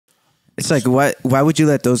It's like, why would you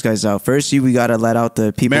let those guys out? First, we got to let out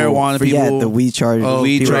the people. Marijuana people. Yeah, the weed charges. Oh,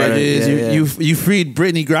 weed charges. You freed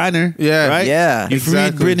Brittany Griner. Yeah. Right? Yeah. You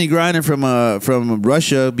freed Brittany Griner from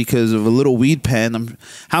Russia because of a little weed pen.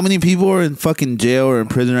 How many people are in fucking jail or in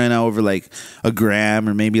prison right now over like a gram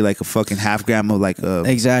or maybe like a fucking half gram of like a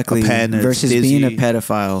pen versus being a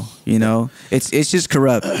pedophile? You know, it's just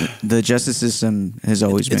corrupt. The justice system has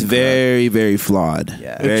always been corrupt. Very, very flawed.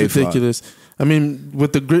 Yeah. It's ridiculous. Flawed. I mean,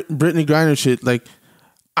 with the Brittany Griner shit, like,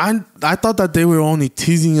 I thought that they were only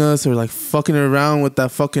teasing us or like fucking around with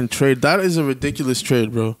that fucking trade. That is a ridiculous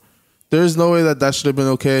trade, bro. There's no way that should have been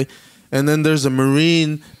okay. And then there's a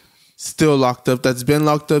Marine still locked up that's been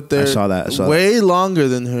locked up there. I saw way longer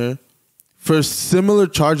than her for similar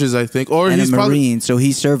charges, I think. Or and he's a Marine, probably, so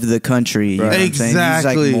he served the country. You know what I'm saying?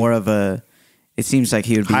 Exactly. He's like more of a. It seems like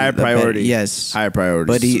he would be higher priority. Yes, higher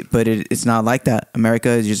priorities. But it's not like that.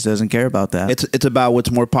 America just doesn't care about that. It's about what's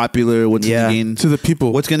more popular. What's going to gain to the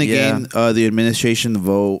people. What's going to gain the administration the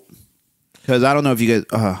vote. Because I don't know if you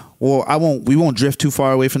guys. We won't drift too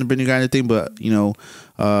far away from the Brittany Griner thing. But you know,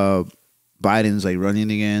 Biden's like running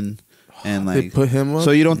again, and like they put him up?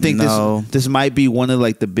 So you don't think this might be one of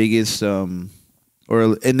like the biggest, or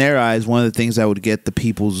in their eyes, one of the things that would get the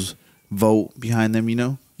people's vote behind them? You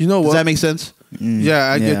know what? Does that make sense?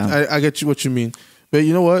 Yeah, I get you what you mean. But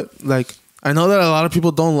you know what? Like, I know that a lot of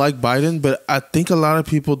people don't like Biden, but I think a lot of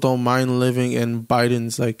people don't mind living in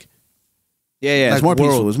Biden's like. Yeah, it's more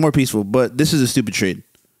peaceful. It's more peaceful. But this is a stupid trade.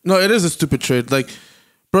 No, it is a stupid trade. Like,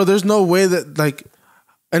 bro, there's no way that like,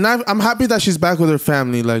 and I'm happy that she's back with her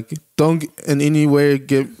family. Like, don't in any way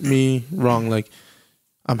get me wrong. Like,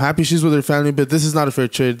 I'm happy she's with her family, but this is not a fair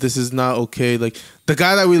trade. This is not okay. Like, the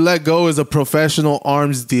guy that we let go is a professional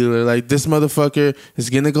arms dealer. Like, this motherfucker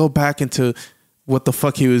is gonna go back into what the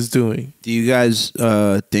fuck he was doing. Do you guys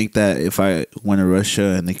think that if I went to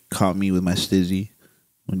Russia and they caught me with my stizzy,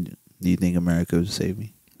 do you think America would save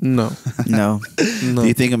me? No. No. Do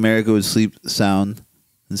you think America would sleep sound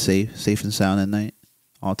and safe and sound at night,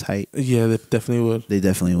 all tight? Yeah, they definitely would. They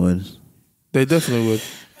definitely would. They definitely would.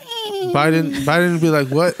 Biden would be like,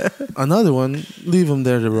 what? Another one? Leave him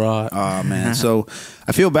there to rot. Oh, man. So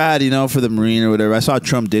I feel bad, for the Marine or whatever. I saw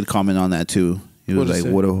Trump did comment on that, too. He was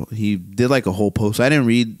like, he did like a whole post. I didn't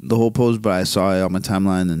read the whole post, but I saw it on my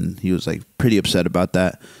timeline, and he was like pretty upset about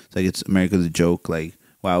that. It's like, it's America's a joke. Like,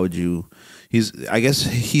 why would you? I guess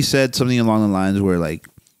he said something along the lines where, like,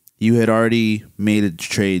 you had already made a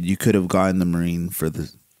trade. You could have gotten the Marine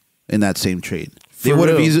in that same trade. They would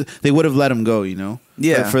have let him go,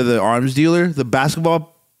 Yeah. But for the arms dealer, the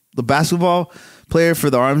basketball player for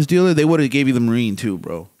the arms dealer, they would have gave you the Marine too,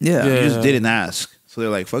 bro. Yeah. You just didn't ask. So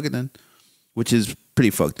they're like, fuck it then. Which is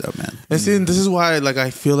pretty fucked up, man. And see, this is why, like,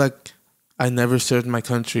 I feel like I never served my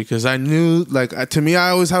country, because I knew, like, to me, I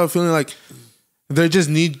always have a feeling like they just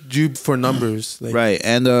need you for numbers. Like, right.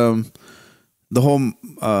 And the whole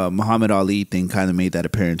Muhammad Ali thing kind of made that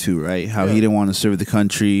apparent too, right? How he didn't want to serve the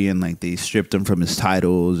country, and like they stripped him from his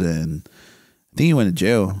titles, and I think he went to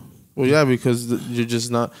jail. Well, yeah, because you're just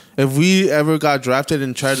not. If we ever got drafted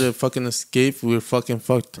and tried to fucking escape, we were fucking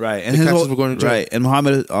fucked. Right, and we're going to jail. Right, and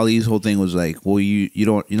Muhammad Ali's whole thing was like, well,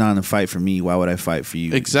 you're not in a fight for me. Why would I fight for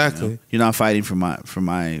you? Exactly. You're not fighting for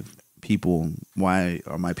my people. Why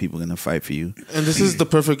are my people going to fight for you? And this is the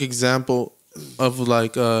perfect example of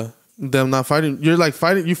like them not fighting. You're like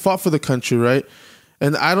fighting. You fought for the country, right?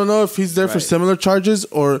 And I don't know if he's there for similar charges,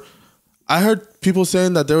 or I heard people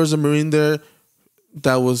saying that there was a Marine there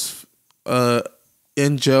that was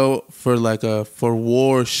in jail for like for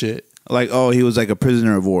war shit. Like, oh, he was like a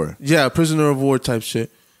prisoner of war. Yeah, prisoner of war type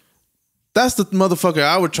shit. That's the motherfucker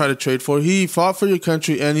I would try to trade for. He fought for your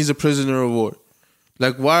country and he's a prisoner of war.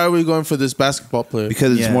 Like, why are we going for this basketball player?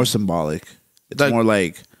 Because it's more symbolic. It's like, more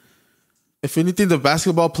like, if anything, the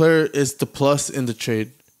basketball player is the plus in the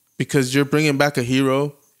trade, because you're bringing back a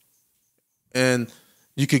hero, and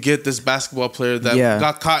you could get this basketball player that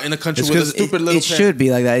got caught in a country with a stupid little. It should be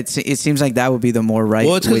like that. It seems like that would be the more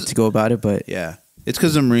way to go about it. But yeah, it's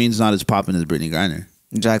because the Marine's not as popping as Brittany Griner.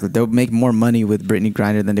 Exactly, they'll make more money with Brittany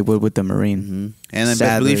Griner than they would with the Marine. Mm-hmm. And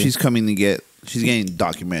I believe she's getting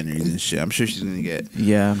documentaries and shit. I'm sure she's gonna get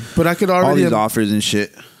But I could already all these offers and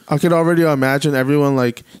shit. I could already imagine everyone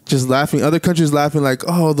like just laughing. Other countries laughing like,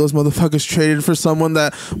 oh, those motherfuckers traded for someone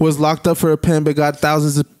that was locked up for a pen but got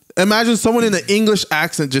thousands of. Imagine someone in an English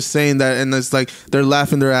accent just saying that, and it's like they're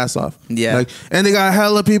laughing their ass off. Yeah, like, and they got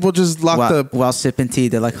hella people just locked up while sipping tea.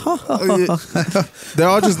 They're like, ha, ha, ha, ha. They're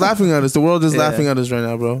all just laughing at us. The world is laughing at us right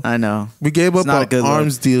now, bro. I know. We gave up our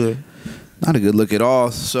arms dealer. Not a good look at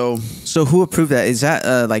all. So who approved that? Is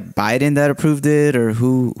that like Biden that approved it, or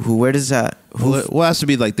who? Where does that? Who? well, it has to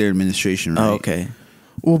be like their administration, right? Oh, okay.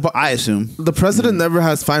 Well, but I assume. the president never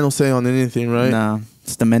has final say on anything, right? No,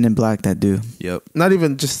 it's the Men in Black that do. Yep. Not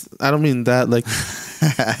even just. I don't mean that. Like,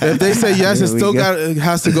 if they say yes, it Here we still go. it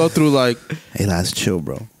has to go through like. Hey, lads, chill,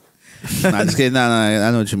 bro. Nah, just kidding. No, I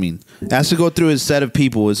know what you mean. It has to go through a set of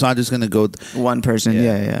people. It's not just gonna go. One person.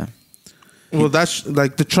 Yeah. Yeah. Well, that's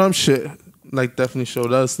like the Trump shit. Like, definitely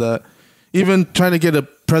showed us that even trying to get a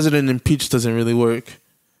president impeached doesn't really work.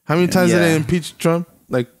 How many times did they impeach Trump?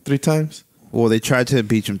 Like 3 times. Well, they tried to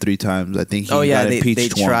impeach him 3 times. I think he got they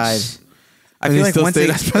impeached tried. once. I And feel he like still once stayed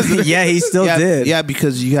they, as president? yeah, he still yeah, did. Yeah,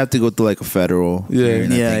 because you have to go through like a federal. Yeah.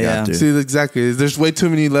 hearing, I Yeah, think, yeah. after. See, exactly. There's way too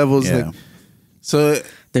many levels. Yeah. Like, so,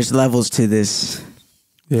 There's levels to this.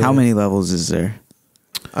 yeah. How many levels is there?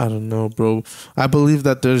 I don't know, bro. I believe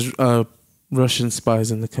that there's Russian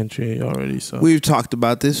spies in the country already. So We've talked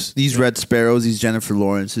about this. These Red Sparrows, these Jennifer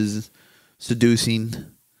Lawrences seducing.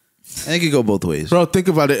 And it could go both ways. bro, think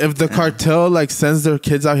about it. If the cartel like sends their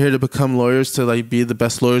kids out here to become lawyers to like be the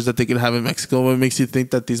best lawyers that they could have in Mexico, what makes you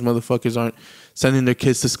think that these motherfuckers aren't sending their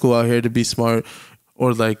kids to school out here to be smart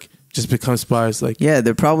or like just become spies? Like, Yeah,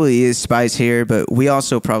 there probably is spies here, but we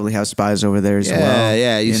also probably have spies over there as Yeah, well.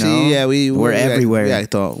 yeah. You see, know? yeah, we're everywhere. Yeah, I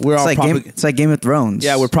thought we're It's all like it's like Game of Thrones.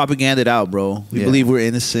 Yeah, we're propaganded out, bro. We Yeah. believe we're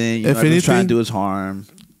innocent. You If know, everyone's trying anything- to do us harm.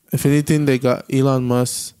 if anything, they got Elon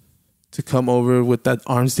Musk to come over with that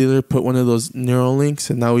arms dealer, put one of those neural links,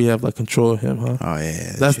 and now we have like control of him, huh? Oh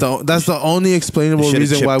yeah, That's the only explainable They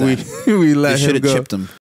should've reason why chipped we they let should him have go. chipped him.